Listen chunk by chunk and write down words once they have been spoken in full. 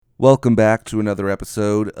Welcome back to another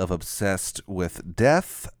episode of Obsessed with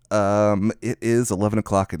Death. It is 11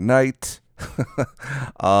 o'clock at night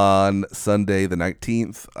on Sunday the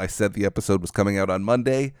 19th. I said the episode was coming out on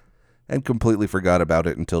Monday and completely forgot about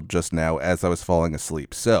it until just now as I was falling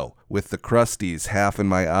asleep. So, with the crusties half in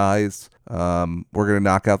my eyes, we're going to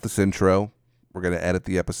knock out this intro. We're going to edit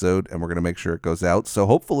the episode, and we're going to make sure it goes out. So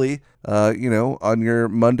hopefully, on your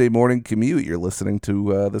Monday morning commute, you're listening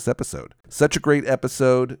to this episode. Such a great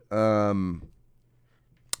episode. We're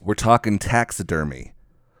talking taxidermy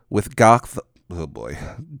with Gotham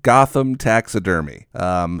Taxidermy.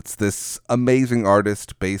 It's this amazing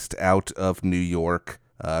artist based out of New York.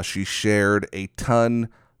 She shared a ton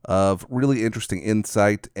of really interesting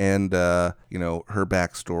insight and, her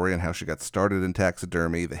backstory and how she got started in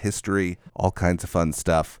taxidermy, the history, all kinds of fun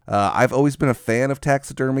stuff. I've always been a fan of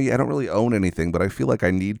taxidermy. I don't really own anything, but I feel like I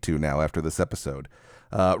need to now after this episode.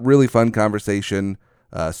 Really fun conversation,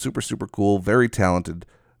 super, super cool, very talented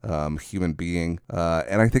human being.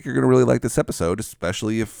 And I think you're going to really like this episode,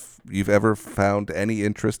 especially if you've ever found any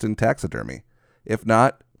interest in taxidermy. If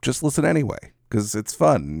not, just listen anyway, because it's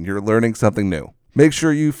fun. You're learning something new. Make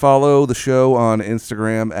sure you follow the show on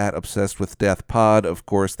Instagram at Obsessed with Death Pod. Of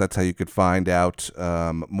course, that's how you could find out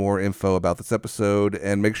more info about this episode.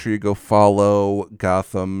 And make sure you go follow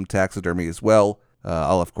Gotham Taxidermy as well.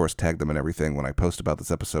 I'll, of course, tag them and everything when I post about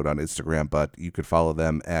this episode on Instagram, but you could follow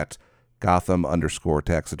them at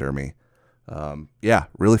Gotham_taxidermy.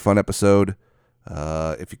 Really fun episode.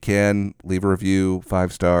 If you can, leave a review,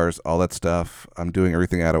 5 stars, all that stuff. I'm doing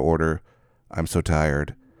everything out of order. I'm so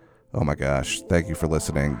tired. Oh my gosh. Thank you for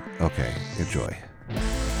listening. Okay, enjoy.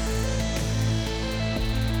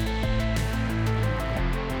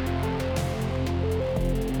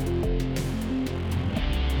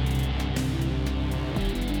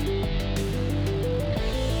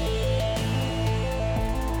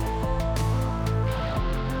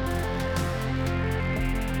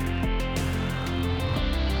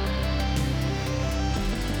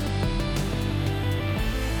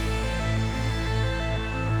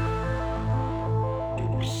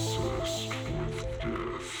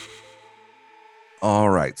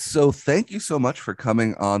 All right. So thank you so much for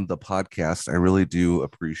coming on the podcast. I really do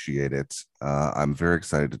appreciate it. I'm very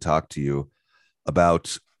excited to talk to you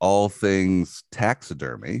about all things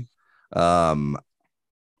taxidermy. Um,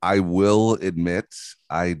 I will admit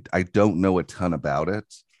I don't know a ton about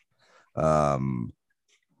it, um,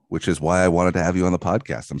 which is why I wanted to have you on the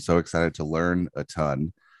podcast. I'm so excited to learn a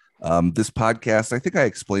ton. This podcast, I think I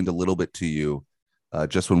explained a little bit to you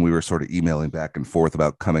just when we were sort of emailing back and forth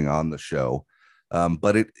about coming on the show.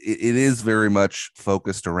 But it is very much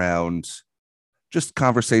focused around just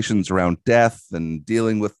conversations around death and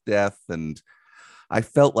dealing with death. And I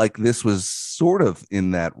felt like this was sort of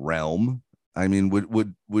in that realm. I mean,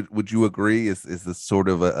 would you agree? Is this sort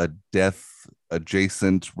of a death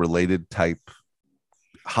adjacent related type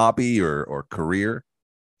hobby or career?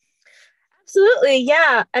 Absolutely,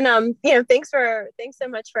 yeah. And thanks so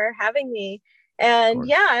much for having me. Of And course.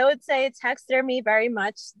 yeah, I would say taxidermy very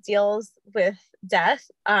much deals with death.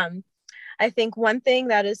 I think one thing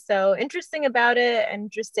that is so interesting about it,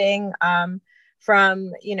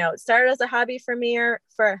 from it started as a hobby for me, it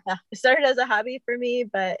started as a hobby for me,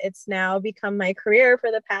 but it's now become my career for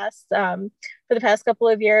the past couple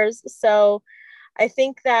of years. So I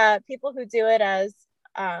think that people who do it as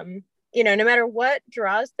no matter what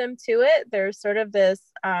draws them to it, there's sort of this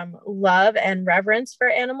love and reverence for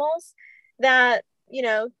animals that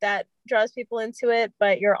that draws people into it.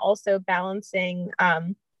 But you're also balancing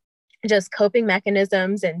just coping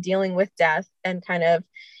mechanisms and dealing with death, and kind of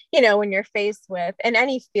when you're faced with, in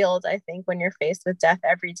any field, I think when you're faced with death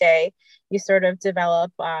every day, you sort of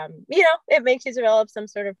develop it makes you develop some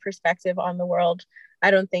sort of perspective on the world. I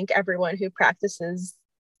don't think everyone who practices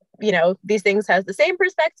these things has the same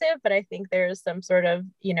perspective, but I think there's some sort of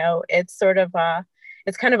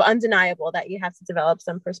it's kind of undeniable that you have to develop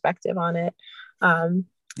some perspective on it.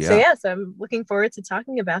 Yeah. So I'm looking forward to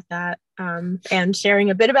talking about that, and sharing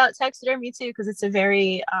a bit about taxidermy too, because it's a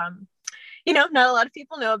very not a lot of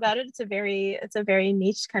people know about it. It's a very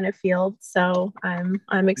niche kind of field, so I'm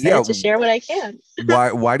Yeah. excited to share what I can.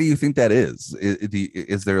 Why do you think that is?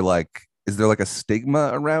 Is there like a stigma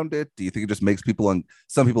around it? Do you think it just makes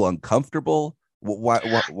some people uncomfortable? Why do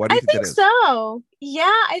you I think that think is? so. Yeah,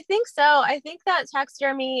 I think so. I think that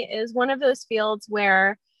taxidermy is one of those fields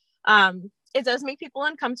where it does make people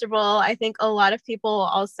uncomfortable. I think a lot of people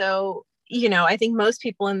also, I think most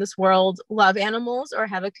people in this world love animals or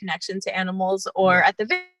have a connection to animals, or Yeah. at the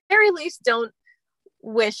very least don't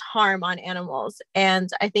wish harm on animals. And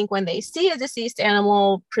I think when they see a deceased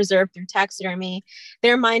animal preserved through taxidermy,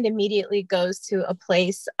 their mind immediately goes to a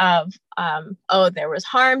place of, oh, there was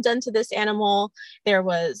harm done to this animal. There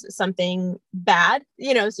was something bad,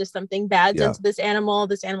 it's just something bad done Yeah. to this animal.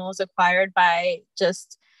 This animal was acquired by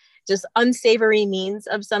just unsavory means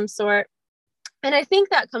of some sort. And I think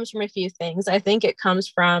that comes from a few things. I think it comes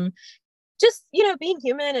from just, being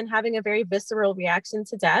human and having a very visceral reaction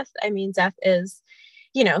to death. I mean, death is,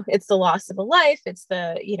 it's the loss of a life. It's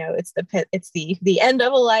the end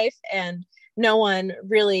of a life. And no one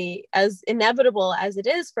really, as inevitable as it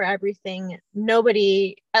is for everything,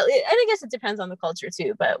 nobody, and I guess it depends on the culture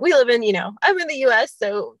too, but we live in, I'm in the US.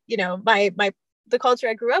 So, the culture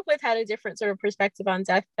I grew up with had a different sort of perspective on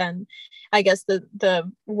death than, I guess,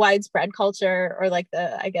 the widespread culture, or like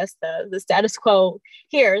the status quo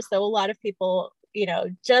here. So a lot of people,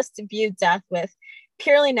 just view death with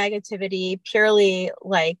purely negativity, purely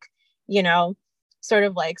like, sort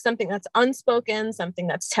of like something that's unspoken, something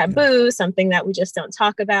that's taboo, something that we just don't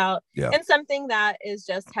talk about, and something that is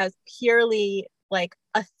just has purely like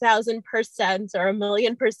 1,000% or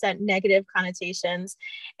 1,000,000% negative connotations,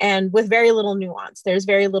 and with very little nuance. There's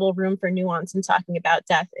very little room for nuance in talking about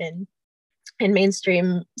death in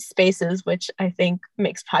mainstream spaces, which I think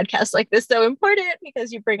makes podcasts like this so important,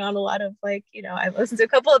 because you bring on a lot of I've listened to a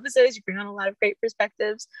couple episodes, you bring on a lot of great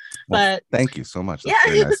perspectives. Well, but thank you so much. That's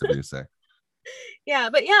very nice of you to say.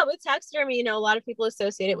 But with taxidermy, a lot of people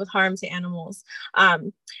associate it with harm to animals.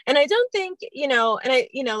 And I don't think,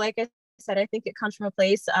 like I said, I think it comes from a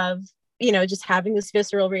place of, just having this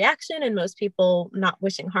visceral reaction, and most people not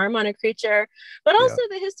wishing harm on a creature. But also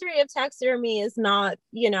the history of taxidermy is not,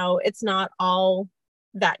 it's not all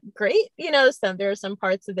that great. There are some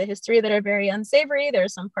parts of the history that are very unsavory. There are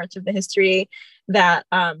some parts of the history that,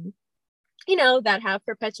 that have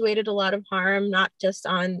perpetuated a lot of harm, not just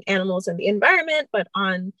on animals and the environment, but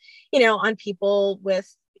on, on people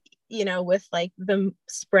with, with like the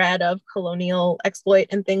spread of colonial exploit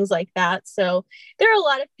and things like that. So there are a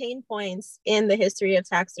lot of pain points in the history of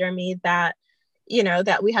taxidermy that,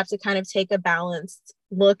 that we have to kind of take a balanced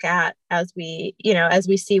look at as we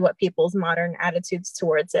see what people's modern attitudes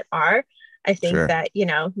towards it are. I think that,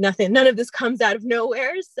 none of this comes out of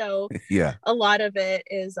nowhere. So a lot of it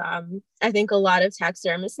is, I think a lot of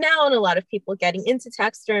taxidermists now, and a lot of people getting into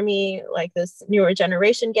taxidermy, like this newer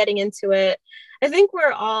generation getting into it, I think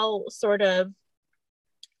we're all sort of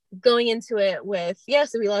going into it with,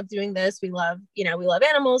 yes, we love doing this. We love, we love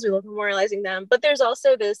animals. We love memorializing them. But there's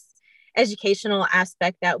also this educational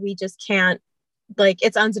aspect that we just can't,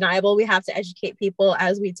 it's undeniable. We have to educate people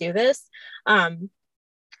as we do this.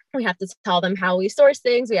 We have to tell them how we source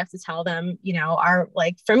things. We have to tell them,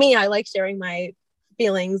 for me, I like sharing my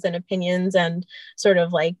feelings and opinions and sort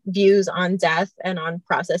of like views on death and on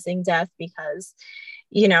processing death, because,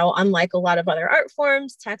 unlike a lot of other art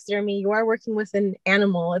forms, taxidermy, you are working with an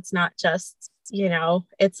animal. It's not just,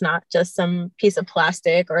 it's not just some piece of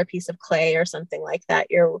plastic or a piece of clay or something like that.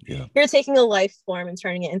 You're taking a life form and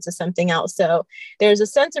turning it into something else. So there's a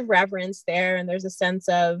sense of reverence there, and there's a sense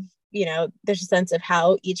of, there's a sense of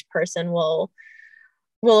how each person will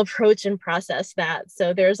approach and process that.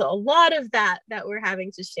 So there's a lot of that we're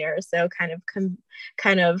having to share. So kind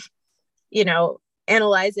of,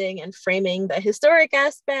 analyzing and framing the historic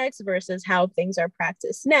aspects versus how things are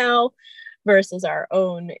practiced now, versus our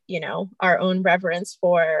own reverence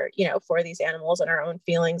for, for these animals, and our own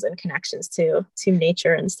feelings and connections to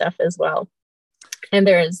nature and stuff as well. And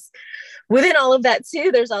there's, within all of that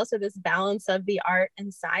too, there's also this balance of the art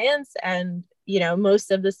and science. And,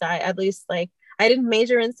 most of the science, at least like I didn't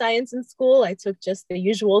major in science in school. I took just the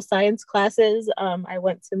usual science classes. I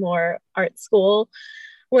went to more art school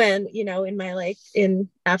when, in my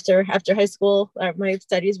after high school, my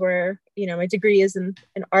studies were, my degree is in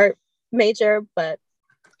an art major. But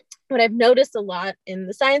what I've noticed a lot in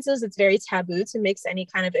the sciences, it's very taboo to mix any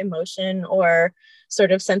kind of emotion or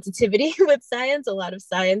sort of sensitivity with science. A lot of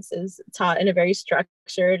science is taught in a very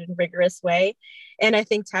structured and rigorous way. And I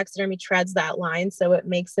think taxidermy treads that line. So it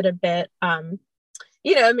makes it a bit,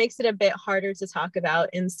 it makes it a bit harder to talk about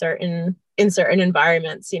in certain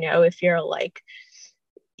environments, if you're like,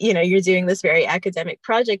 you're doing this very academic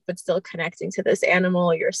project, but still connecting to this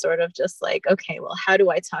animal, you're sort of just like, okay, well, how do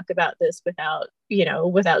I talk about this without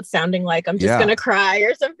sounding like I'm just going to cry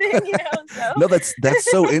or something, So. No, that's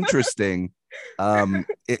so interesting.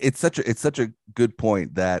 It's such a good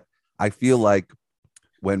point that I feel like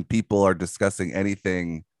when people are discussing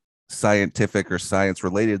anything scientific or science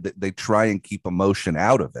related, that they try and keep emotion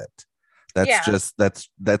out of it.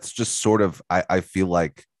 That's just sort of, I feel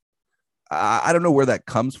like, I don't know where that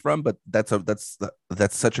comes from, but that's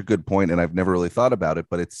such a good point, and I've never really thought about it.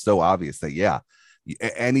 But it's so obvious that yeah,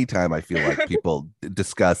 anytime I feel like people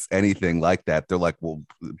discuss anything like that, they're like, well,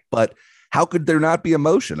 but how could there not be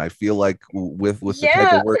emotion? I feel like with the type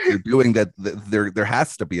of Yeah. work you're doing, that there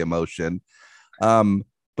has to be emotion. Um,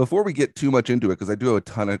 Before we get too much into it, because I do have a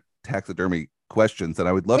ton of taxidermy questions, and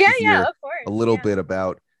I would love Yeah, to yeah, hear of a course. little Yeah. bit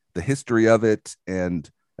about the history of it and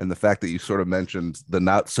the fact that you sort of mentioned the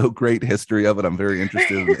not so great history of it. I'm very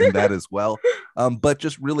interested in that as well. But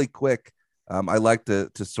just really quick, I like to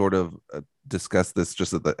sort of discuss this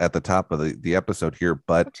just at the top of the episode here.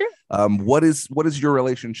 But Sure. what is your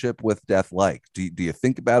relationship with death like? Do you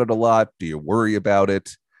think about it a lot? Do you worry about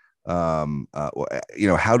it? How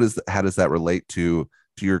does that relate to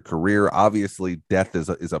your career? Obviously, death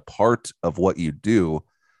is a part of what you do,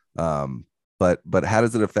 um, but how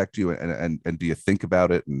does it affect you? And do you think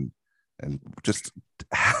about it? And just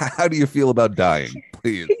how do you feel about dying?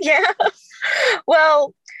 Please. Yeah.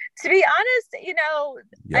 Well, to be honest, I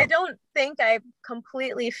Yeah. don't think I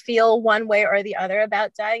completely feel one way or the other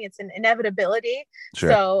about dying. It's an inevitability.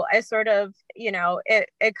 Sure. So I sort of,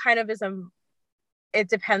 it kind of is it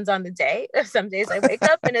depends on the day. Some days I wake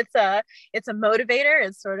up and it's a motivator.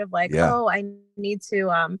 It's sort of like, Yeah. oh, I need to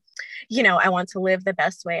I want to live the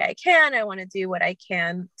best way I can. I want to do what I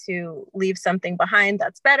can to leave something behind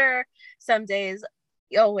that's better. Some days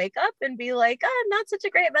you'll wake up and be like, oh, not such a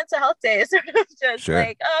great mental health day. Sort of just Sure.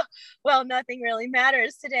 like, oh, well, nothing really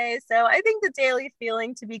matters today. So I think the daily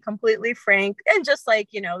feeling, to be completely frank, and just like,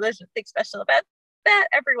 there's nothing special about that.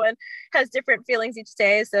 Everyone has different feelings each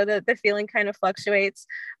day. So the feeling kind of fluctuates.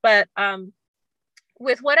 But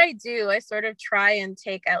with what I do, I sort of try and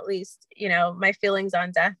take, at least, my feelings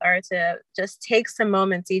on death are to just take some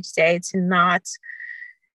moments each day to not,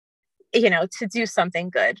 to do something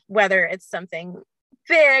good, whether it's something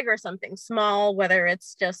big or something small, whether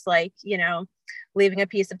it's just like, leaving a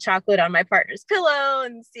piece of chocolate on my partner's pillow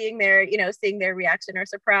and seeing their reaction or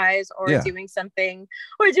surprise, or Yeah. doing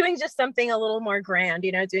just something a little more grand,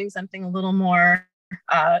 doing something a little more,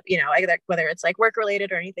 either, whether it's like work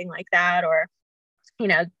related or anything like that, or,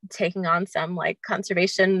 taking on some like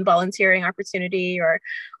conservation volunteering opportunity, or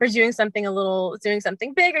doing something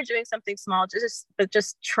big or doing something small,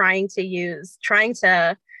 just trying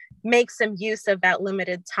to make some use of that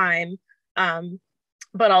limited time,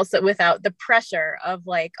 but also without the pressure of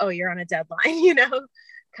like, oh, you're on a deadline,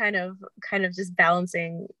 kind of just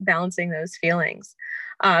balancing those feelings.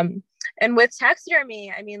 um and with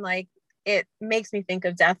taxidermy, I mean, like, it makes me think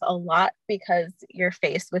of death a lot because you're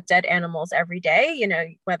faced with dead animals every day,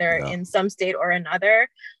 whether Yeah. in some state or another,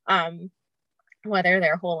 whether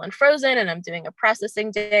they're whole and frozen and I'm doing a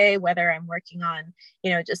processing day, whether I'm working on,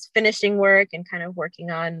 just finishing work and kind of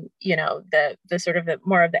working on, the sort of the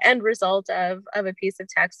more of the end result of a piece of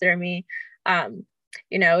taxidermy.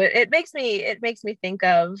 It makes me think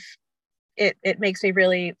of it. It makes me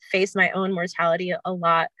really face my own mortality a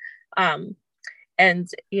lot. Um, and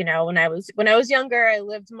when I was younger, I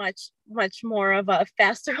lived much more of a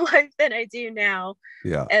faster life than I do now.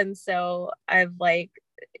 Yeah. And so I've, like,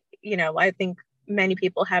 I think many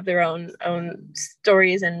people have their own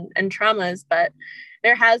stories and traumas, but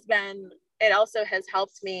it also has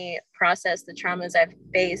helped me process the traumas I've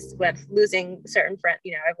faced with losing certain friends.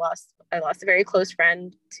 I lost a very close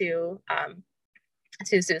friend to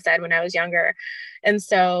suicide when I was younger. And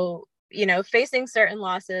so, facing certain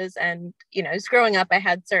losses, and, just growing up, I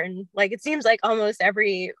had certain, like, it seems like almost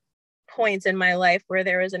every point in my life where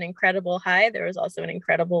there was an incredible high, there was also an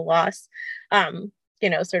incredible loss,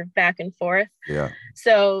 sort of back and forth. Yeah.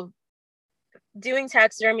 So doing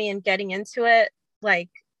taxidermy and getting into it, like,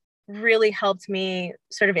 really helped me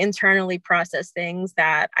sort of internally process things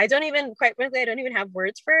that I don't even, quite frankly, I don't even have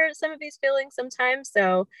words for some of these feelings sometimes.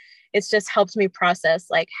 So it's just helped me process,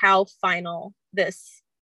 like, how final this,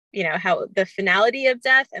 how the finality of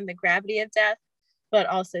death and the gravity of death, but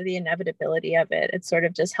also the inevitability of it. It sort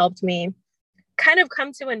of just helped me kind of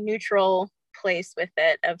come to a neutral place with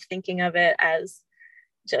it, of thinking of it as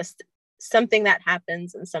just something that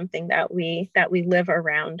happens and something that we live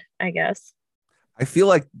around, I guess. I feel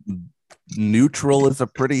like neutral is a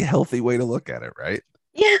pretty healthy way to look at it, right?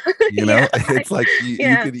 Yeah. Yeah. It's like you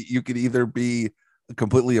Yeah. could either be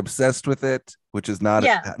completely obsessed with it, which is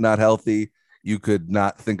Yeah. not healthy. You could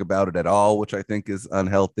not think about it at all, which I think is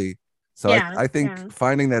unhealthy. So Yeah. I think Yeah.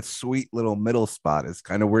 finding that sweet little middle spot is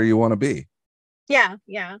kind of where you want to be. Yeah.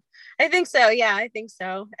 Yeah. I think so. Yeah, I think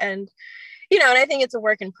so. And I think it's a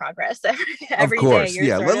work in progress. Of Every day course. you're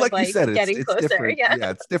Yeah. sort of Like you like said, it's getting it's closer. different. Yeah.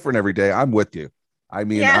 Yeah, it's different every day. I'm with you. I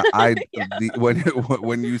mean, Yeah. I Yeah. the when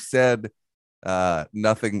when you said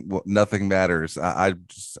Nothing matters. I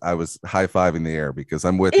was high-fiving the air because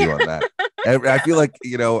I'm with you Yeah, on that. And I yeah, feel like,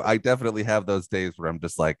 I definitely have those days where I'm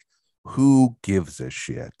just like, who gives a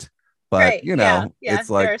shit? But, right. Yeah, yeah. it's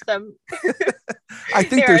There like, are some. I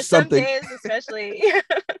think There are there's some something. days, especially.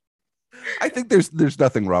 I think there's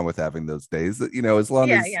nothing wrong with having those days. That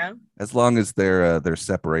Yeah, yeah, as long as they're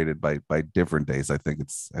separated by different days, I think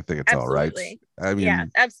it's all right. absolutely. I Yeah,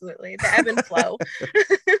 mean, absolutely. The ebb and flow.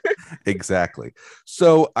 exactly.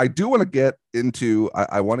 So I do want to get into.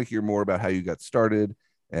 I want to hear more about how you got started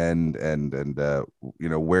and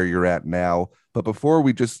where you're at now. But before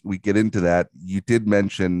we get into that, you did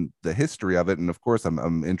mention the history of it, and of course,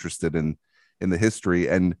 I'm interested in the history.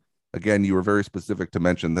 And again, you were very specific to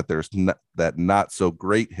mention that there's that not so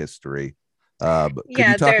great history. Could you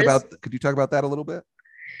Yeah, talk there's about that a little bit?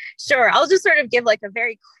 sure. I'll just sort of give like a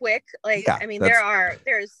very quick, like, Yeah, I mean, that's.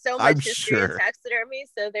 there's so I'm much history in sure. taxidermy.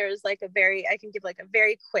 So there's like I can give like a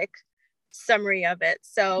very quick summary of it.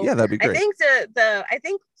 So Yeah, that'd be I great. think I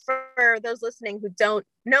think for those listening who don't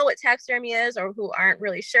know what taxidermy is or who aren't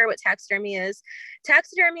really sure what taxidermy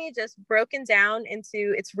just broken down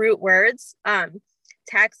into its root words.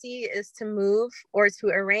 Taxi is to move or to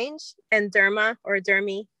arrange, and derma or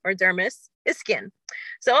dermy or dermis is skin.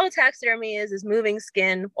 So all taxidermy is moving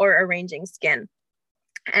skin or arranging skin.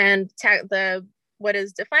 And the what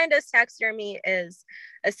is defined as taxidermy is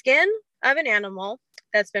a skin of an animal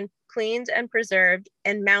that's been cleaned and preserved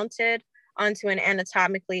and mounted onto an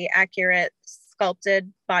anatomically accurate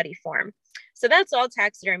sculpted body form. So that's all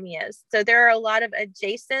taxidermy is. So there are a lot of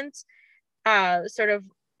adjacent sort of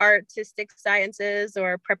artistic sciences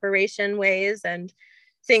or preparation ways and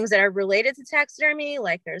things that are related to taxidermy,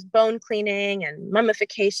 like there's bone cleaning and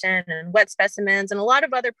mummification and wet specimens and a lot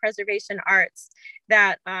of other preservation arts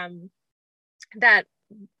that that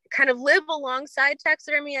kind of live alongside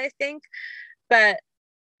taxidermy, I think. But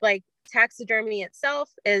like taxidermy itself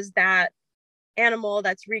is that animal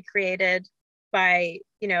that's recreated by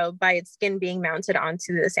its skin being mounted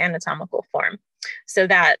onto this anatomical form. So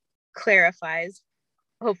that clarifies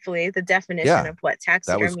hopefully the definition Yeah, of what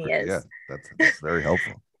that was taxidermy great. Yeah, is. that's very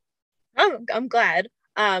helpful. I'm glad.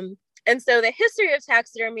 And so the history of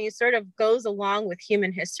taxidermy sort of goes along with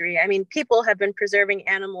human history. I mean, people have been preserving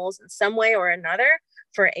animals in some way or another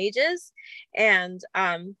for ages. And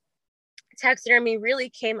taxidermy really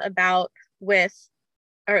came about with,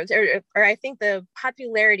 or I think the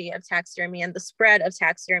popularity of taxidermy and the spread of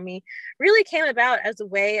taxidermy really came about as a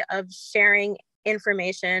way of sharing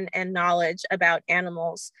information and knowledge about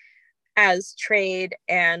animals as trade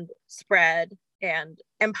and spread and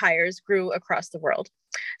empires grew across the world.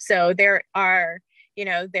 So there are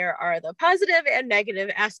the positive and negative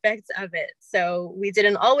aspects of it. So we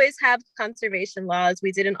didn't always have conservation laws.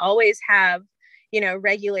 We didn't always have,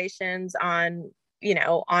 regulations on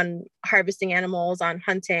harvesting animals, on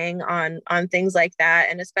hunting, on things like that.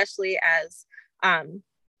 And especially as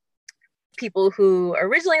people who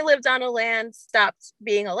originally lived on a land stopped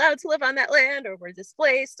being allowed to live on that land or were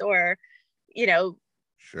displaced or you know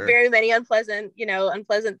Sure. very many unpleasant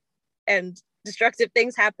and destructive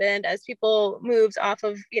things happened as people moved off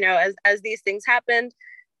of as these things happened,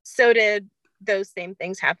 so did those same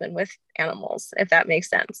things happen with animals, if that makes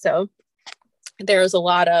sense. So there was a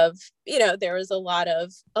lot of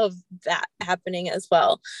that happening as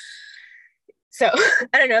well. So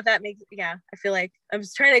I don't know if that makes, yeah, I feel like I'm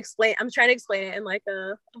trying to explain it in like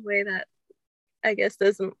a way that I guess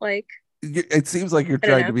doesn't like, It seems like you're I don't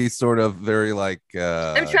trying to know. be sort of very like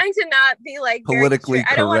I'm trying to not be like politically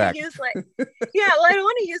I don't want to use correct. like, yeah, well, I don't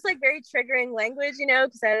want to use like very triggering language,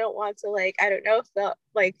 because I don't want to like, I don't know if the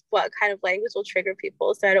like what kind of language will trigger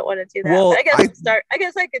people. So I don't want to do that. But Well, I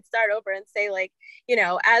guess I could start over and say like,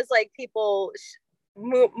 as like people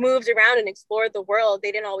moved around and explored the world,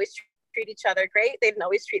 they didn't always treat each other great. They didn't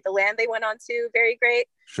always treat the land they went on to very great.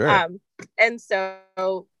 sure. Um, and so,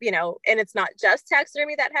 and it's not just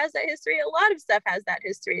taxidermy that has that history. A lot of stuff has that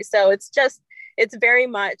history. So it's very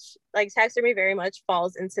much like taxidermy very much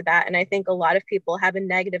falls into that. And I think a lot of people have a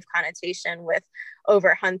negative connotation with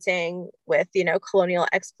over hunting, with, colonial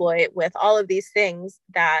exploit, with all of these things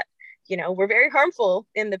that, were very harmful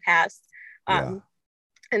in the past. Yeah.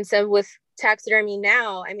 And so with taxidermy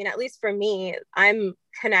now, I mean, at least for me, I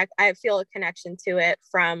feel a connection to it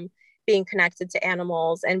from being connected to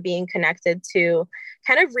animals and being connected to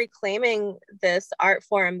kind of reclaiming this art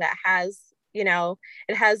form that has, it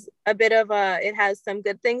has it has some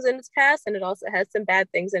good things in its past and it also has some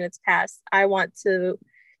bad things in its past. I want to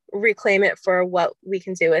reclaim it for what we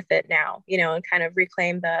can do with it now, and kind of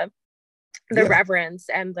reclaim the Yeah. reverence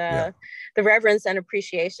and Yeah. the reverence and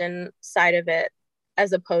appreciation side of it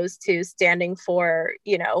as opposed to standing for,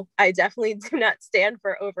 I definitely do not stand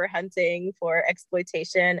for overhunting, for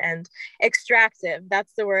exploitation and extractive.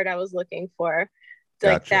 That's the word I was looking for.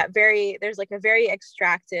 Like Gotcha. there's like a very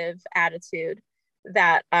extractive attitude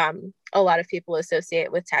that a lot of people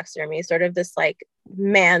associate with taxidermy, sort of this like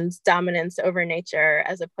man's dominance over nature,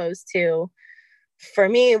 as opposed to, for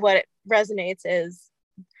me, what it resonates is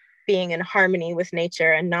being in harmony with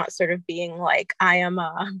nature and not sort of being like, I am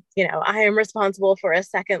I am responsible for a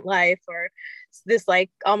second life, or this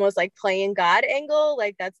like almost like playing God angle.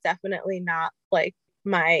 Like that's definitely not like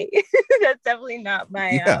my that's definitely not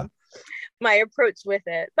Yeah. my approach with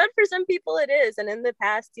it. But for some people it is. And in the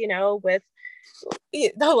past, with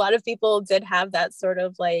a lot of people did have that sort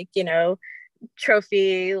of like,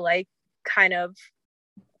 trophy, like kind of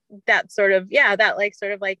that sort of, yeah, that like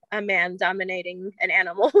sort of like a man dominating an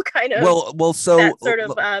animal kind of, Well, so that sort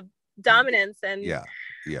of dominance and yeah,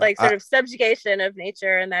 yeah. like sort of subjugation of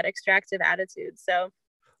nature and that extractive attitude. So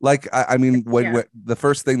I mean, yeah, when the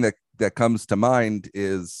first thing that comes to mind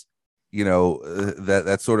is,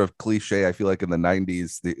 that sort of cliche. I feel like in the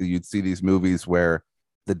 '90s, you'd see these movies where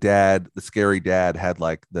the scary dad, had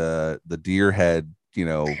like the deer head,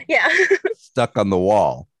 yeah. stuck on the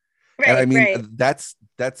wall. And I Right, mean, right.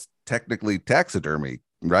 that's technically taxidermy,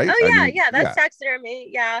 right? I Oh yeah, mean, yeah, that's yeah, taxidermy.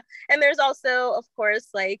 Yeah. And there's also, of course,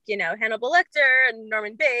 like, Hannibal Lecter and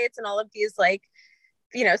Norman Bates and all of these like,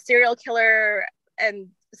 serial killer and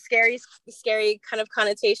scary kind of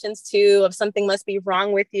connotations too, of something must be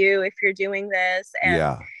wrong with you if you're doing this.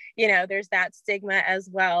 And, yeah, there's that stigma as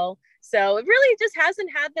well. So it really just hasn't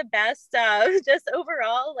had the best, just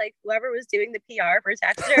overall, like whoever was doing the PR for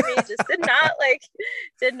taxidermy just did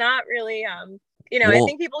not really, I well,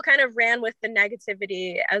 think people kind of ran with the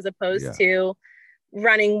negativity as opposed yeah, to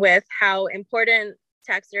running with how important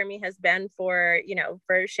taxidermy has been for,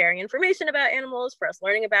 for sharing information about animals, for us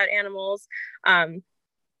learning about animals.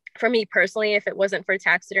 For me personally, if it wasn't for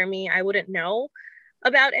taxidermy, I wouldn't know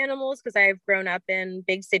about animals because I've grown up in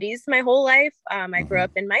big cities my whole life. I grew hmm,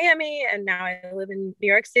 up in Miami and now I live in New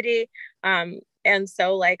York City. And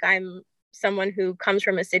so like I'm someone who comes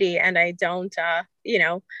from a city and I don't,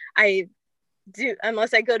 I do,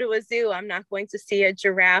 unless I go to a zoo, I'm not going to see a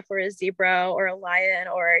giraffe or a zebra or a lion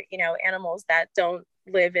or, animals that don't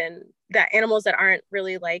live in that animals that aren't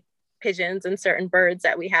really like pigeons and certain birds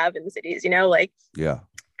that we have in the cities, like, yeah,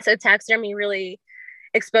 so taxidermy really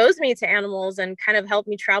exposed me to animals and kind of helped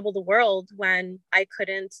me travel the world when I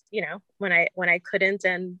couldn't, when I couldn't,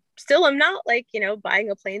 and still am not, like, buying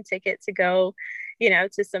a plane ticket to go,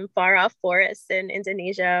 to some far off forests in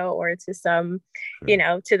Indonesia or to some,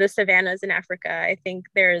 sure. to the savannas in Africa. I think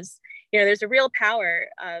there's a real power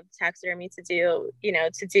of taxidermy to do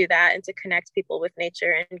that and to connect people with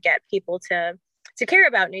nature and get people to care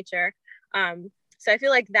about nature. So I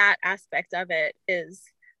feel like that aspect of it is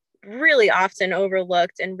really often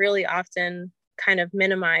overlooked and really often kind of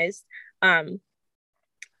minimized. Um,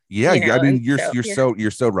 Yeah, yeah, I mean, and so yeah,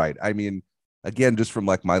 you're so right. I mean, again, just from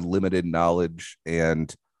like my limited knowledge,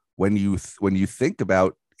 and when you think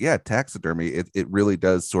about, yeah, taxidermy, it really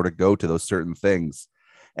does sort of go to those certain things.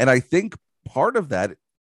 And I think part of that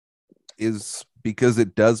is because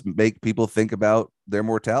it does make people think about their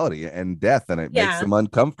mortality and death, and it makes yeah, them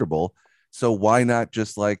uncomfortable. So why not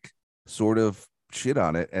just like sort of shit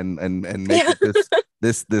on it and make yeah, it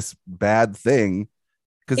this bad thing?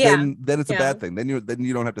 Because yeah, then it's a yeah, bad thing. Then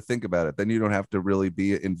you don't have to think about it. Then you don't have to really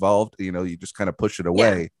be involved. You just kind of push it yeah.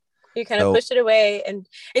 away. You kind of So push it away and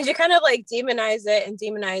you kind of like demonize it and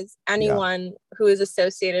demonize yeah. anyone who is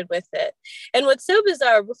associated with it. And what's so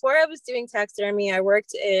bizarre, before I was doing taxidermy, I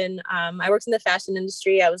worked in the fashion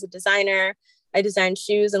industry. I was a designer. I designed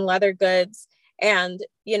shoes and leather goods. And,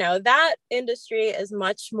 that industry is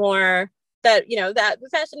much more that the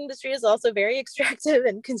fashion industry is also very extractive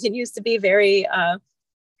and continues to be very,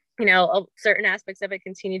 certain aspects of it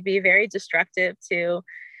continue to be very destructive to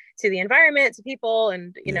the environment, to people,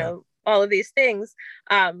 and Yeah. all of these things.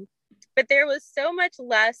 But there was so much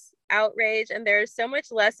less outrage, and there's so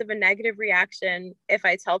much less of a negative reaction if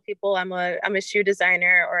I tell people I'm a shoe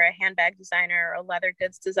designer or a handbag designer or a leather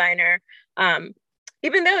goods designer.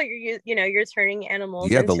 Even though you're turning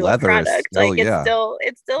animals Yeah, the into a leather is product, still, like yeah,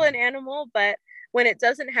 it's still an animal, but when it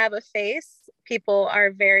doesn't have a face, people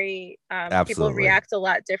are very people absolutely. react a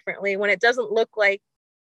lot differently. When it doesn't look like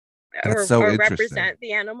That's or, so or interesting. represent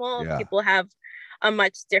the animal, Yeah. people have a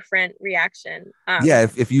much different reaction. Yeah,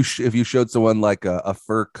 if you showed someone like a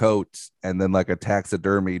fur coat and then like a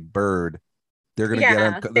taxidermied bird, Yeah, they're they gonna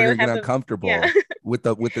would get have yeah, uncomfortable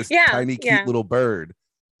with this yeah, tiny cute yeah, little bird.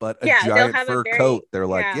 But a yeah. They'll giant have a fur coat, very they're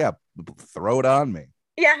like, yeah, yeah, throw it on me.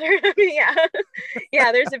 Yeah, yeah,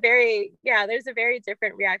 yeah. There's a very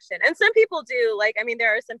different reaction, and some people do like. I mean,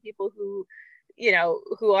 there are some people who,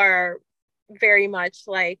 who are very much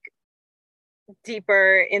like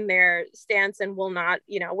deeper in their stance and will not,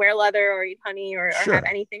 wear leather or eat honey or have Sure,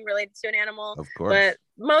 anything related to an animal. of But course.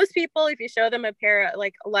 most people, if you show them a pair of,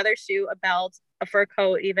 like a leather shoe, a belt, a fur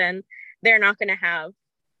coat, even, they're not going to have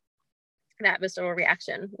that visceral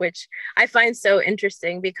reaction, which I find so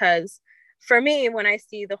interesting because for me, when I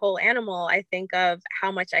see the whole animal, I think of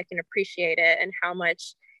how much I can appreciate it and how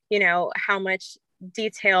much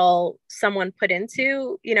detail someone put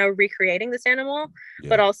into, recreating this animal,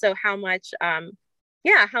 but Yeah, also how much,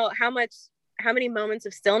 how many moments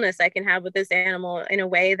of stillness I can have with this animal in a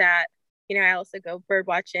way that, I also go bird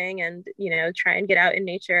watching and, try and get out in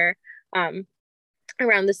nature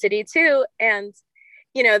around the city too. And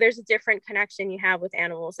there's a different connection you have with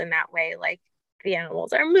animals in that way. Like the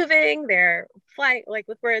animals are moving, they're flying, like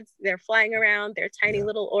with birds, they're flying around, they're tiny yeah,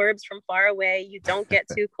 little orbs from far away. You don't get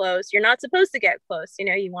too close. You're not supposed to get close.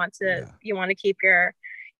 yeah. You want to keep your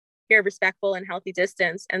respectful and healthy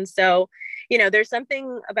distance. And so, there's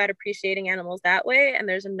something about appreciating animals that way. And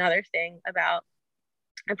there's another thing about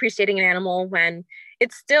appreciating an animal when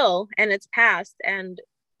it's still and it's past and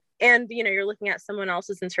you're looking at someone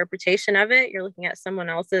else's interpretation of it, you're looking at someone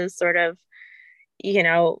else's sort of, you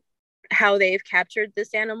know how they've captured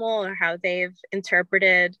this animal or how they've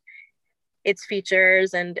interpreted its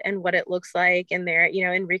features and what it looks like and they're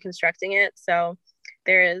in reconstructing it. So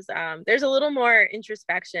there's a little more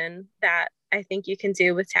introspection that I think you can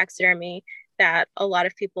do with taxidermy that a lot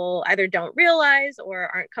of people either don't realize or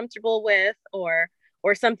aren't comfortable with or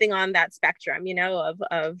something on that spectrum,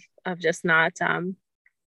 of just not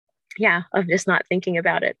of just not thinking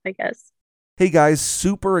about it, I guess. Hey guys,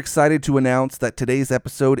 super excited to announce that today's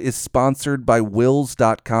episode is sponsored by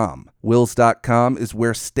Wills.com. Wills.com is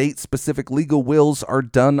where state-specific legal wills are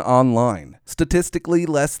done online. Statistically,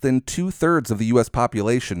 less than 2/3 of the U.S.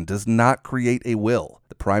 population does not create a will.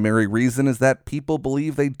 The primary reason is that people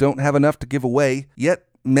believe they don't have enough to give away, yet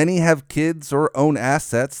many have kids or own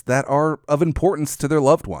assets that are of importance to their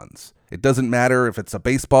loved ones. It doesn't matter if it's a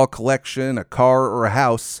baseball collection, a car, or a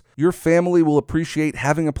house, your family will appreciate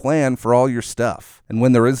having a plan for all your stuff. And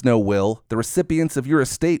when there is no will, the recipients of your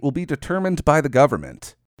estate will be determined by the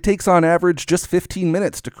government. It takes on average just 15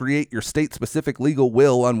 minutes to create your state-specific legal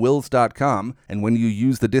will on Wills.com, and when you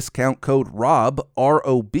use the discount code ROB,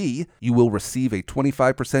 R-O-B, you will receive a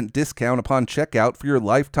 25% discount upon checkout for your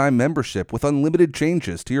lifetime membership with unlimited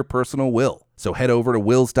changes to your personal will. So head over to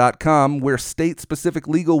Wills.com where state-specific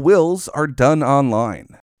legal wills are done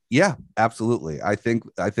online. Yeah, absolutely. I think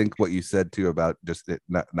what you said too about just it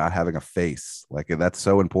not having a face, like that's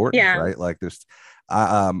so important, Yeah. right? Like there's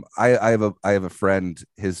I have a friend,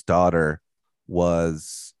 his daughter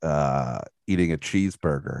was eating a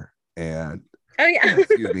cheeseburger and Oh yeah.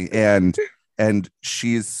 excuse me, and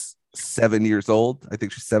she's 7 years old. I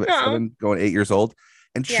think she's Oh, going 8 years old.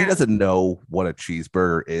 And she yeah. doesn't know what a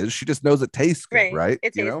cheeseburger is. She just knows it tastes good, Right. right?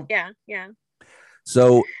 It You tastes. know? Yeah. Yeah.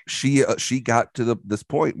 So she got to this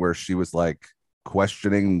point where she was like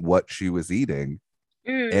questioning what she was eating,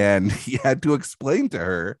 Mm, and he had to explain to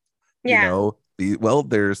her, yeah.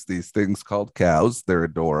 there's these things called cows. They're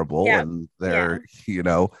adorable, Yeah. and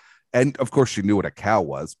Yeah. and of course she knew what a cow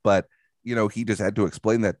was, but he just had to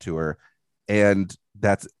explain that to her, and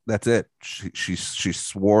that's it. She's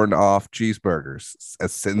sworn off cheeseburgers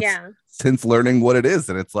Yeah. since learning what it is,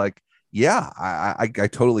 and it's like, yeah, I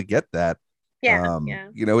totally get that. Yeah.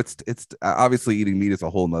 Yeah. It's obviously eating meat is a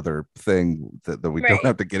whole nother thing that we don't Right.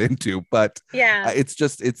 have to get into, but Yeah. it's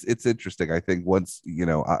just it's interesting. I think once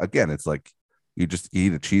again, it's like you just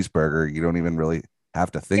eat a cheeseburger, you don't even really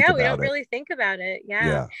have to think Yeah. We don't about it. really think about it.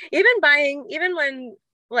 Yeah. Yeah, Even when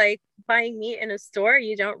like buying meat in a store,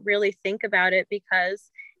 you don't really think about it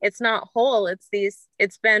because it's not whole.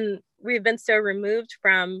 We've been so removed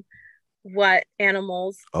from what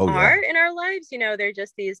animals oh are yeah. in our lives. They're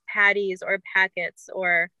just these patties or packets,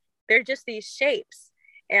 or they're just these shapes.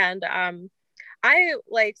 And I'm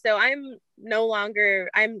no longer,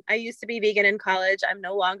 I used to be vegan in college. I'm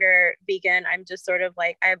no longer vegan. I'm just sort of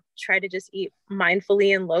like, I try to just eat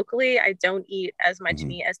mindfully and locally. I don't eat as much Mhm.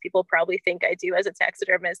 meat as people probably think I do as a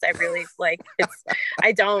taxidermist. I really like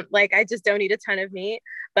I don't like, I just don't eat a ton of meat.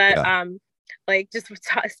 But, Yeah, like just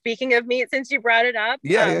speaking of meat, since you brought it up,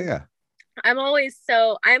 yeah. I'm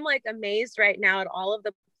like amazed right now at all of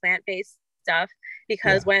the plant-based stuff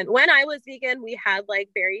because Yeah, when I was vegan, we had like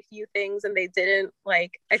very few things and they didn't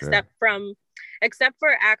like sure. except for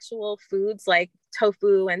actual foods like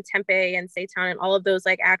tofu and tempeh and seitan and all of those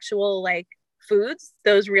like actual like foods,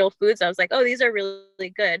 those real foods. I was like, oh, these are really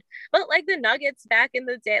good. But like the nuggets back in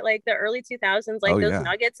the day, like the early 2000s, Oh like those yeah.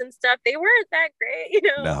 nuggets and stuff, they weren't that great,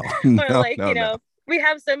 No. or No, like, no, no. we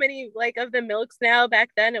have so many like of the milks now. Back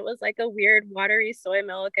then it was like a weird watery soy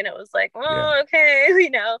milk and it was like, Yeah. oh, okay,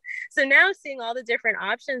 So now seeing all the different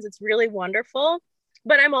options, it's really wonderful.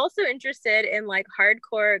 But I'm also interested in like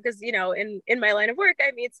hardcore because in my line of work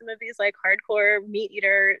I meet some of these like hardcore meat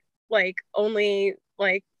eater, like only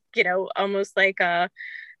like almost like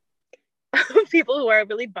people who are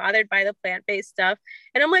really bothered by the plant-based stuff.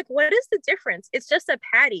 And I'm like, what is the difference? It's just a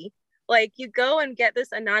patty. Like you go and get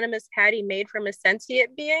this anonymous patty made from a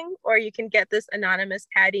sentient being, or you can get this anonymous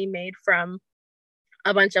patty made from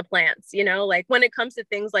a bunch of plants, like when it comes to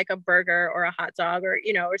things like a burger or a hot dog or,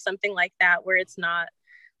 or something like that, where it's not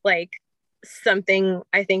like something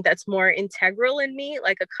I think that's more integral in meat,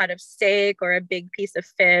 like a cut of steak or a big piece of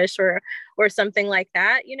fish or something like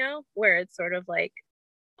that, where it's sort of like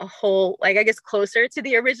a whole, like I guess closer to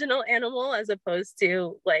the original animal as opposed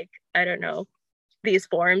to like, I don't know, these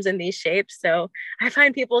forms and these shapes. So I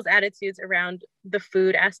find people's attitudes around the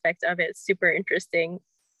food aspect of it super interesting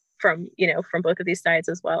from both of these sides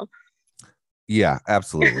as well. Yeah,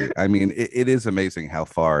 absolutely. I mean, it is amazing how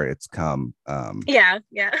far it's come. Yeah,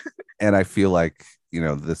 yeah. And I feel like,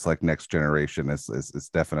 this like next generation is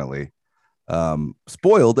definitely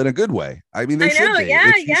spoiled in a good way. I mean, they I should know. be. Yeah,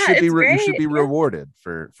 It's yeah. you It's you should great. be Yeah, rewarded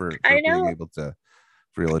for I being know. able to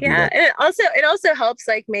do Yeah, that. and it also helps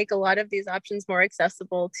like make a lot of these options more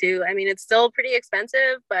accessible too. I mean, it's still pretty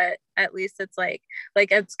expensive, but at least it's like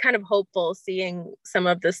it's kind of hopeful seeing some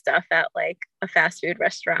of the stuff at like a fast food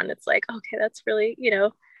restaurant. It's like, okay, that's really,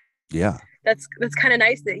 Yeah. that's kind of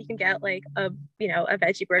nice that you can get like a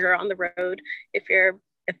veggie burger on the road if you're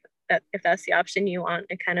if that's the option you want.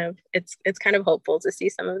 It's kind of hopeful to see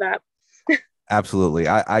some of that. Absolutely.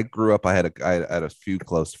 I grew up. I had a few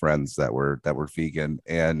close friends that were vegan,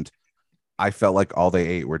 and I felt like all they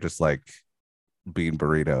ate were just like bean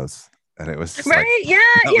burritos, and it was just like Right? Yeah,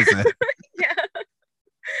 that was yeah. it. Yeah.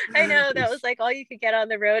 I know that was like all you could get on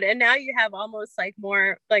the road, and now you have almost like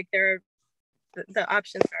more like the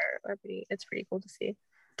options are pretty. It's pretty cool to see.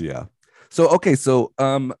 Yeah. So okay, so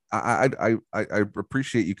I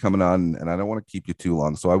appreciate you coming on, and I don't want to keep you too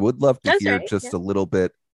long. So I would love to That's hear right. just Yeah. a little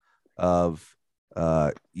bit of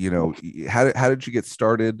how did you get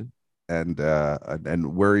started, and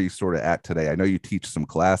where are you sort of at today? I know you teach some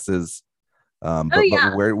classes, Oh but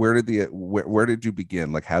yeah. where did you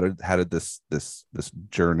begin? Like how did this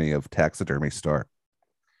journey of taxidermy start?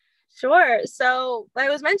 Sure. So, like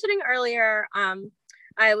I was mentioning earlier,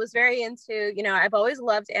 I was very into, I've always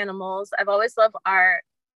loved animals. I've always loved art,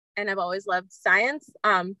 and I've always loved science.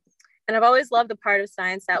 And I've always loved the part of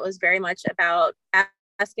science that was very much about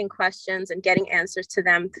asking questions and getting answers to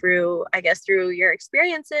them through, I guess, through your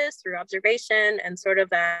experiences, through observation, and sort of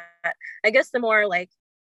that, I guess, the more like,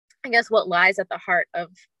 I guess, what lies at the heart of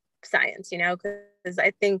science, because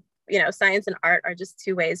I think, science and art are just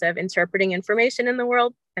two ways of interpreting information in the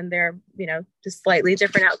world. And they're, just slightly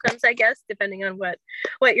different outcomes, I guess, depending on what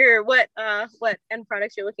end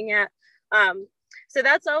products you're looking at. Um, so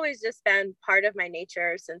that's always just been part of my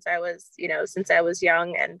nature since I was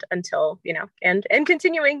young and until, and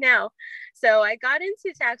continuing now. So I got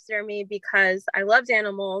into taxidermy because I loved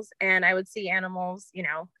animals and I would see animals,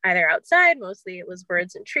 either outside, mostly it was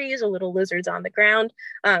birds and trees or little lizards on the ground.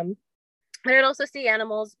 And I'd also see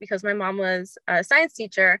animals because my mom was a science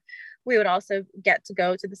teacher. We would also get to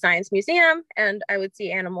go to the science museum and I would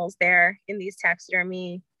see animals there in these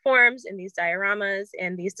taxidermy forms, in these dioramas,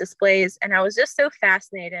 in these displays. And I was just so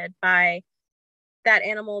fascinated by that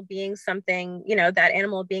animal being something, that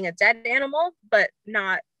animal being a dead animal, but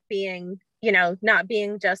not being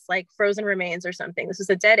just like frozen remains or something. This was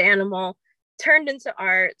a dead animal turned into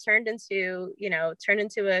art, turned into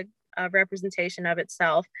a representation of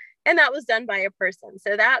itself. And that was done by a person.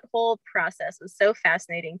 So that whole process was so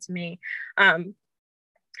fascinating to me.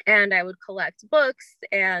 And I would collect books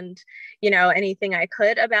and, anything I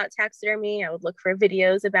could about taxidermy. I would look for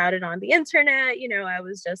videos about it on the internet. I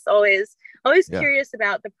was just always Yeah. curious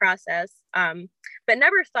about the process, but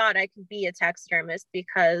never thought I could be a taxidermist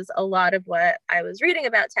because a lot of what I was reading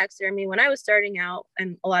about taxidermy when I was starting out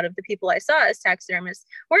and a lot of the people I saw as taxidermists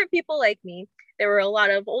weren't people like me. There were a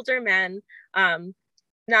lot of older men,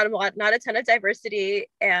 not a ton of diversity,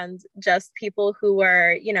 and just people who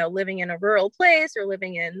were, living in a rural place or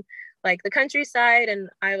living in like the countryside. And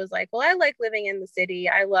I was like, well, I like living in the city.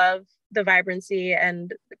 I love the vibrancy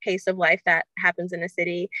and the pace of life that happens in a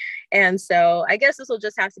city. And so I guess this will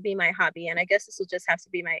just have to be my hobby. And I guess this will just have to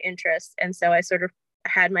be my interest. And so I sort of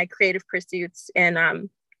had my creative pursuits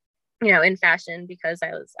in fashion, because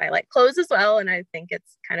I like clothes as well, and I think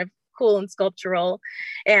it's kind of cool and sculptural,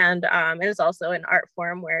 and it's also an art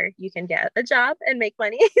form where you can get a job and make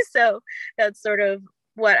money. So that's sort of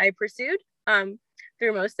what I pursued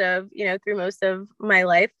through most of my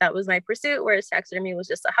life. That was my pursuit, whereas taxidermy was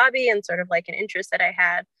just a hobby and sort of like an interest that I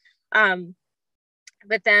had.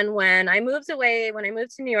 But then when I moved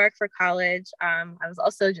to New York for college, I was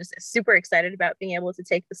also just super excited about being able to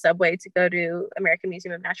take the subway to go to American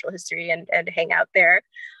Museum of Natural History and hang out there.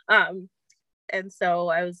 And so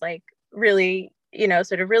I was like really,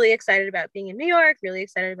 sort of really excited about being in New York, really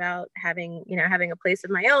excited about having a place of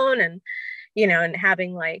my own, and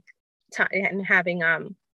having like and having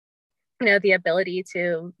the ability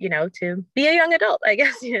to be a young adult, I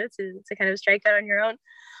guess, to kind of strike out on your own.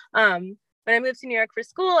 When I moved to New York for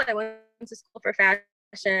school, I went to school for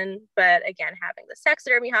fashion, but again, having this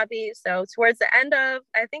taxidermy hobby. So towards the end of,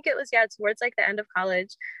 I think it was, towards like the end of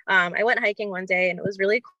college, I went hiking one day, and it was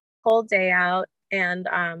really cold day out. And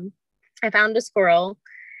I found a squirrel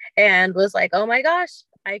and was like, oh my gosh,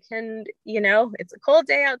 I can, it's a cold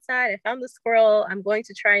day outside. I found the squirrel. I'm going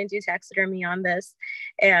to try and do taxidermy on this.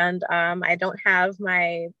 And I don't have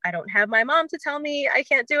my mom to tell me I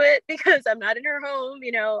can't do it because I'm not in her home.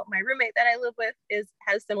 My roommate that I live with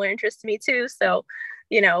has similar interests to me too. So,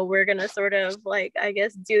 we're gonna sort of like, I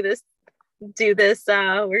guess, do this.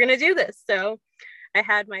 We're gonna do this. So I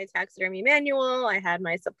had my taxidermy manual, I had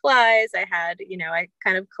my supplies, I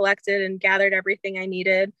kind of collected and gathered everything I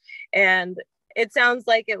needed. And it sounds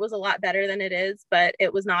like it was a lot better than it is, but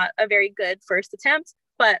it was not a very good first attempt.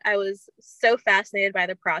 But I was so fascinated by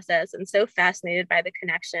the process and so fascinated by the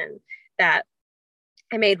connection that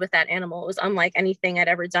I made with that animal. It was unlike anything I'd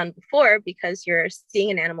ever done before, because you're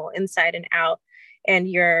seeing an animal inside and out, and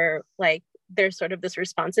you're like, there's sort of this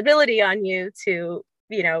responsibility on you to,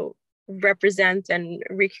 represent and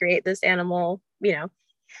recreate this animal. You're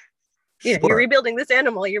Sure. rebuilding this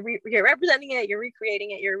animal, you're representing it, you're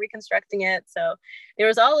recreating it, you're reconstructing it. So there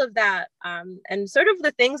was all of that, and sort of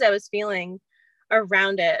the things I was feeling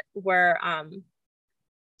around it were, I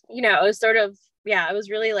was sort of, I was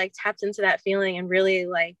really like tapped into that feeling and really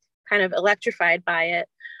like kind of electrified by it.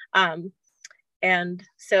 And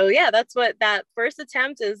so, that's what that first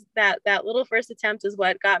attempt is, that little first attempt is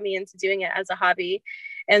what got me into doing it as a hobby.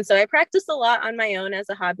 And so I practiced a lot on my own as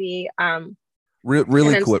a hobby.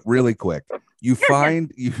 Really then, quick, really quick. yeah, You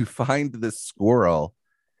find this squirrel,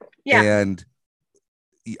 yeah, and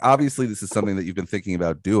obviously this is something that you've been thinking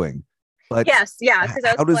about doing. But yes, yeah, because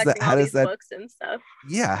I was how does that? collecting How all does these that? books and stuff.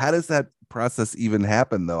 Yeah, how does that process even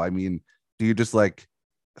happen, though? I mean, do you just like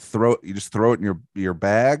throw it in your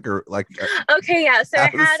bag, or like Okay, yeah.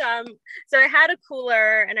 how does? So I had a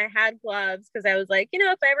cooler and I had gloves, because I was like,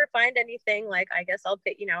 if I ever find anything, like, I guess I'll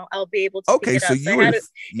be able to pick Okay, it so up. So you I were had it.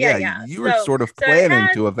 Yeah, yeah. you were So sort of so I planning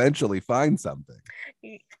had to eventually find something.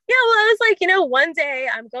 yeah, well, I was like, one day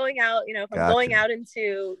I'm going out, if I'm going Gotcha. out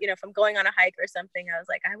into, if I'm going on a hike or something, I was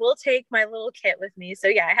like, I will take my little kit with me. So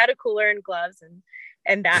yeah, I had a cooler and gloves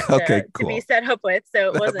and that Okay, to be cool. set up with. So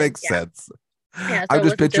it That wasn't, makes sense. so I'm it just wasn't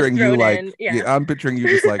just picturing you thrown like, in. yeah, Yeah. I'm picturing you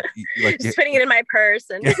just like Just putting it in my purse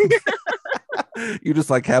and you just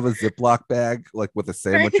like have a Ziploc bag like with a right.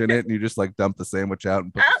 sandwich in it, and you just like dump the sandwich out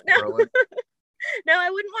and put the Oh squirrel no. in. No, I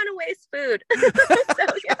wouldn't want to waste food. So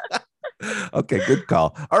yeah. Okay, good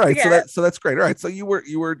call. All right, Yeah. so that's great. All right, so you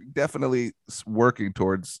were definitely working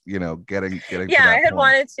towards getting to Yeah, I that had point.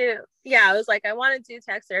 wanted to. Yeah, I was like, I want to do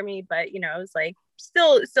taxidermy, but I was like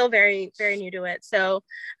still very, very new to it. So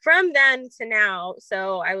from then to now,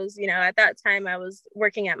 so I was, at that time I was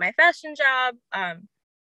working at my fashion job,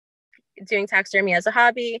 doing taxidermy as a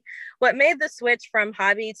hobby. What made the switch from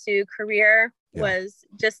hobby to career Yeah, was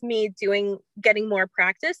just me getting more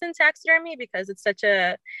practice in taxidermy, because it's such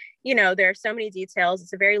a, there are so many details.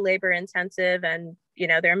 It's a very labor intensive, and,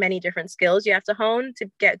 there are many different skills you have to hone to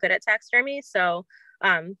get good at taxidermy. So,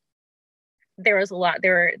 there was a lot,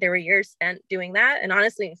 there were years spent doing that. And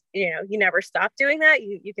honestly, you never stop doing that.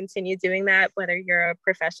 You continue doing that, whether you're a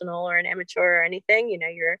professional or an amateur or anything,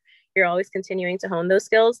 you're always continuing to hone those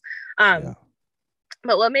skills. yeah, Um,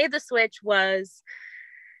 but what made the switch was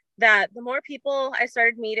that the more people I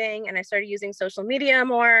started meeting, and I started using social media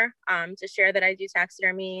more, to share that I do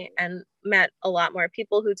taxidermy, and met a lot more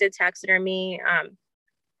people who did taxidermy.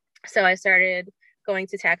 So I started going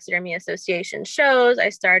to taxidermy association shows. I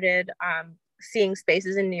started seeing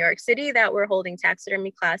spaces in New York City that were holding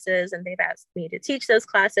taxidermy classes, and they've asked me to teach those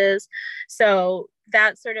classes. So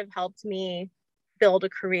that sort of helped me build a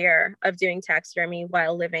career of doing taxidermy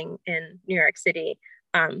while living in New York City.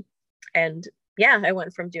 And yeah, I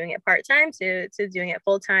went from doing it part time to doing it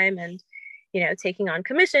full time, and taking on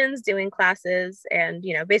commissions, doing classes, and,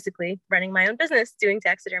 basically running my own business, doing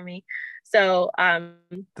taxidermy. So,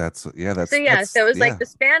 so it was like yeah. the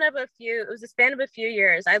span of a few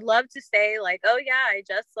years. I'd love to say like, oh yeah, I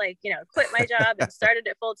just like, quit my job and started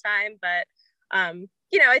it full time. But,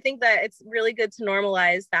 I think that it's really good to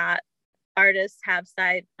normalize that artists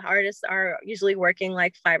are usually working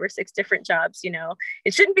like 5 or 6 different jobs.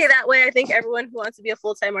 It shouldn't be that way. I think everyone who wants to be a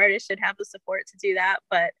full-time artist should have the support to do that.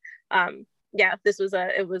 But yeah,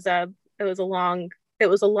 it was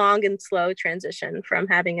a long and slow transition from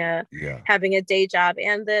Yeah. having a day job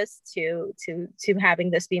and this to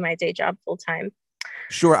having this be my day job full time.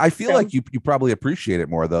 Sure. I feel So like you probably appreciate it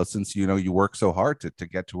more though, since you work so hard to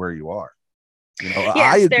get to where you are. I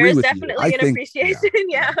yes, there agree is with you. I definitely an think, appreciation.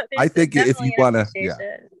 yeah, Yeah, yeah. I there's think if you definitely an want to, yeah,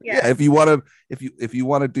 appreciation. yeah, Yeah. if you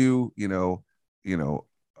want to do, you know,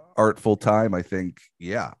 art full time, I think,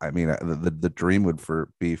 yeah. I mean, the dream would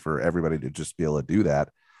be for everybody to just be able to do that.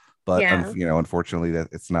 But Yeah. unfortunately, that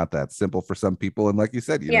it's not that simple for some people. And like you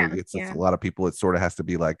said, Yeah. it's Yeah. a lot of people. It sort of has to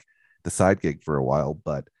be like the side gig for a while.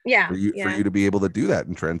 But Yeah. for Yeah. you to be able to do that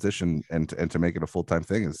and transition and to make it a full time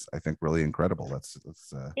thing is, I think, really incredible. That's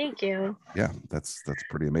Thank you. yeah, that's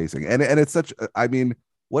pretty amazing. And it's such, I mean,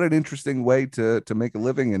 what an interesting way to make a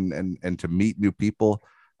living and to meet new people.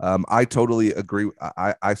 I totally agree.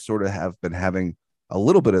 I sort of have been having a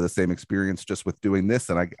little bit of the same experience just with doing this,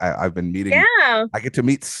 and I've been meeting. Yeah. I get to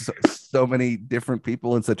meet so many different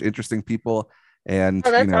people and such interesting people, and Oh,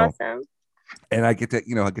 that's awesome. and I get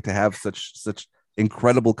to have such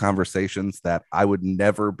incredible conversations that I would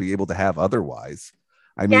never be able to have otherwise.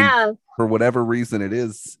 I mean, Yeah. for whatever reason it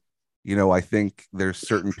is, I think there's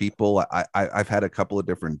certain people. I've had a couple of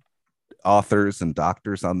different authors and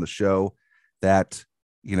doctors on the show that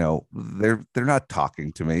they're not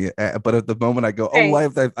talking to me, but at the moment I go, oh,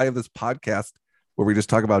 Right. I have this podcast where we just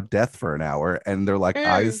talk about death for an hour, and their like Mm.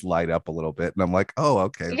 eyes light up a little bit, and I'm like, oh,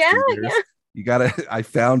 okay, Yeah. see, Yeah. there's you gotta I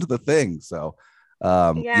found the thing. So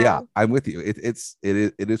yeah, Yeah. I'm with you. It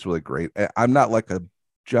is really great. I'm not like a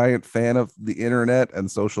giant fan of the internet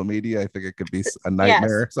and social media. I think it could be a Yes.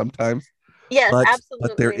 nightmare sometimes, Yes, but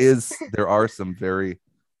absolutely. there are some very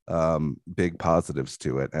big positives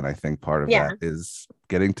to it, and I think part of that Yeah. is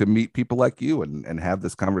getting to meet people like you and have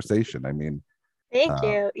this conversation. I mean, Thank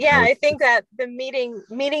you. Yeah, I think it's that the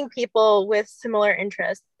meeting people with similar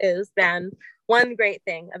interests is then one great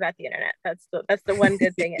thing about the internet. That's the one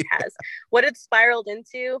good thing it has. What it's spiraled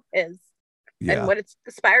into is and yeah, what it's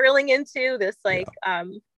spiraling into this like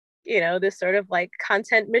yeah, this sort of like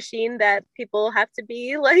content machine that people have to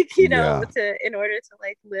be like, yeah, to in order to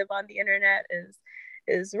like live on the internet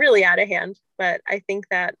is really out of hand. But I think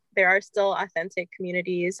that there are still authentic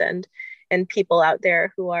communities and people out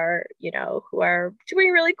there who are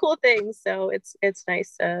doing really cool things. So it's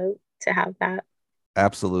nice to have that.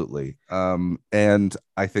 absolutely. And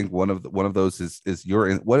I think one of those is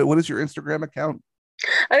your what is your Instagram account?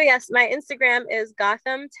 Oh yes, my Instagram is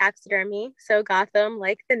Gotham Taxidermy. So Gotham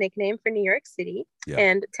like the nickname for New York City, Yeah.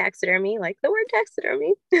 and taxidermy like the word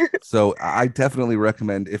taxidermy. So I definitely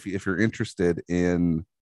recommend, if you're interested in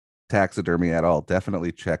taxidermy at all,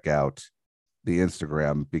 definitely check out the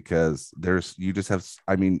Instagram, because you just have,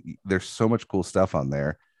 I mean, there's so much cool stuff on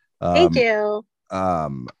there. Thank Um, you.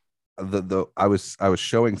 um, the I was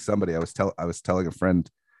showing somebody, I was telling a friend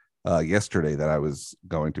yesterday that I was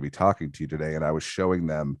going to be talking to you today, and I was showing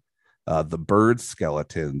them the bird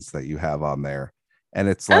skeletons that you have on there, and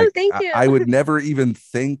it's Oh, like thank you. I would never even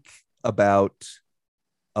think about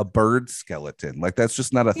a bird skeleton. Like that's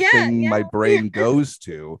just not a Yeah, thing my yeah. brain goes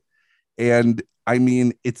to. And I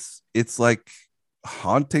mean, it's like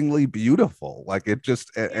hauntingly beautiful. Like it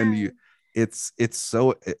just and Yeah. you it's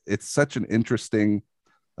such an interesting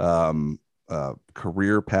um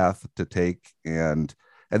career path to take. And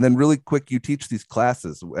then really quick, you teach these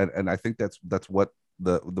classes, and I think that's what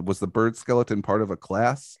the was the bird skeleton part of a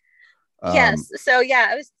class. Yes. So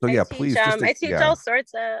yeah, So yeah, please just I teach yeah, all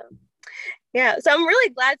sorts of yeah. So I'm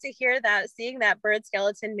really glad to hear that seeing that bird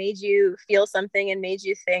skeleton made you feel something and made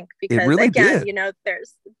you think, it because really again, did.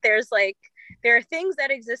 there's like there are things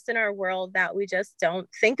that exist in our world that we just don't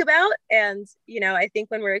think about. And, I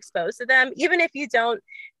think when we're exposed to them, even if you don't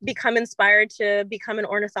become inspired to become an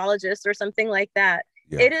ornithologist or something like that,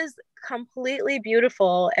 Yeah, it is completely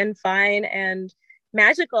beautiful and fine and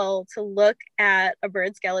magical to look at a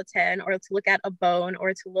bird skeleton or to look at a bone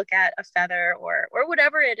or to look at a feather or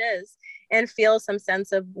whatever it is and feel some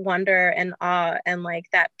sense of wonder and awe and like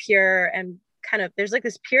that pure and kind of there's like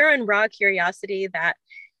this pure and raw curiosity that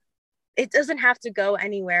it doesn't have to go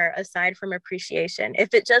anywhere aside from appreciation.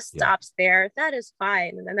 If it just yeah. stops there, that is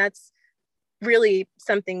fine. And then really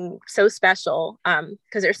something so special,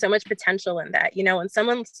 because there's so much potential in that. When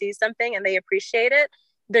someone sees something and they appreciate it,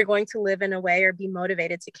 they're going to live in a way or be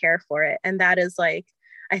motivated to care for it. And that is like,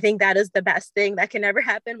 I think that is the best thing that can ever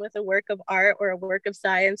happen with a work of art or a work of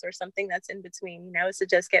science or something that's in between, is to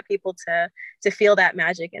just get people to feel that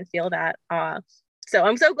magic and feel that awe. So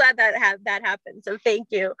I'm so glad that happened. So thank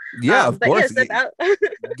you. Yeah, of But course. yes, about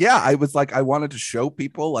Yeah, I was like, I wanted to show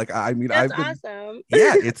people. Like, I mean, that's I've been, awesome.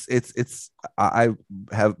 yeah, it's. I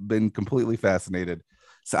have been completely fascinated.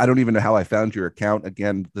 So I don't even know how I found your account.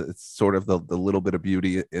 Again, it's sort of the little bit of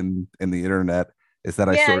beauty in the internet is that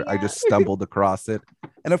Yeah, I yeah, just stumbled across it,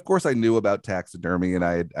 and of course I knew about taxidermy and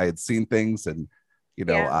I had seen things, and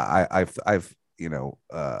yeah, I've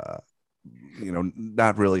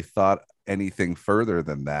not really thought anything further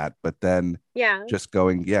than that. But then yeah. just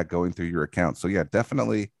going through your account. So yeah,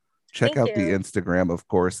 definitely check Thank out the you. Instagram, of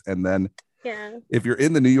course. And then Yeah. if you're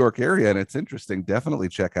in the New York area and it's interesting, definitely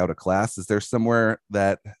check out a class. Is there somewhere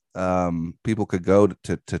that people could go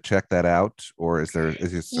to check that out, or is there a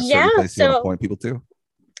Yeah. certain place you want to So point people to?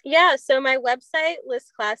 yeah, so my website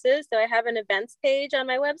lists classes. So I have an events page on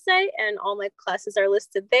my website, and all my classes are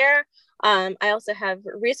listed there. I also have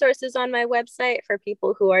resources on my website for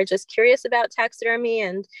people who are just curious about taxidermy.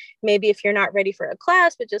 And maybe if you're not ready for a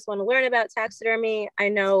class, but just want to learn about taxidermy, I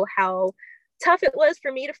know how tough it was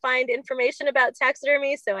for me to find information about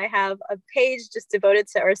taxidermy. So I have a page just devoted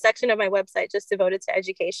to, or a section of my website just devoted to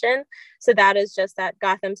education. So that is just at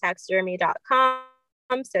gothamtaxidermy.com.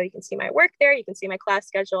 So you can see my work there, you can see my class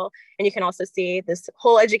schedule, and you can also see this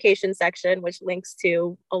whole education section, which links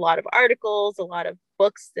to a lot of articles, a lot of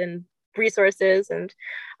books and resources, and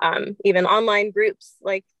even online groups,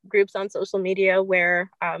 like groups on social media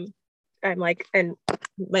where I'm like, and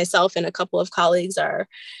myself and a couple of colleagues are,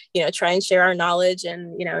 try and share our knowledge,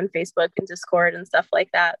 and, in Facebook and Discord and stuff like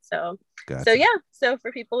that. So Gotcha. yeah, so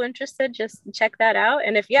for people interested, just check that out.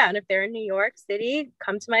 And if they're in New York City,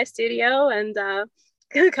 come to my studio and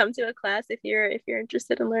come to a class if you're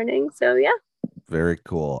interested in learning. So yeah. Very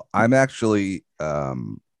cool. I'm actually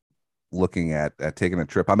looking at taking a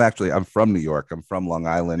trip. I'm from New York. I'm from Long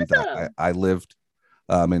Island. Awesome. I lived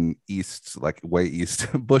in east, like way east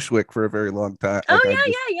Bushwick for a very long time. Like Oh I just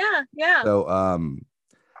yeah, yeah, yeah, so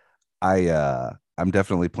I'm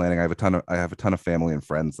definitely planning. I have a ton of family and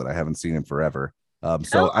friends that I haven't seen in forever. yeah.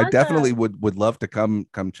 So Oh, I definitely awesome. would love to come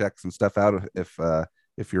check some stuff out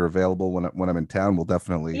if you're available when I'm in town. We'll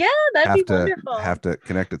definitely Yeah, that'd be have to wonderful.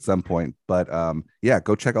 connect at some point. But yeah,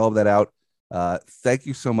 go check all of that out. Thank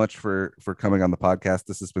you so much for coming on the podcast.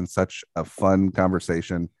 This has been such a fun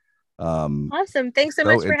conversation. Awesome. Thanks so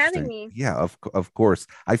So much for having interesting. me. Yeah, of course.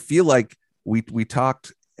 I feel like we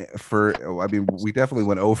talked for. I mean, we definitely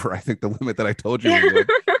went over. I think the limit that I told you we Yeah. would,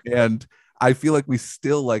 and I feel like we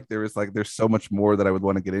still there's so much more that I would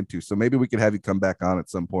want to get into. So maybe we could have you come back on at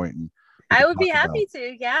some point and we I could would be talk about. happy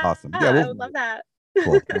to. Yeah, Awesome. Yeah, I well, would love that.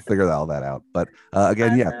 cool. We'll figure all that out. But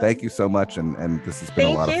again, yeah, thank Awesome. you so much, and this has been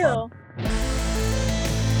a Thank lot of fun. you.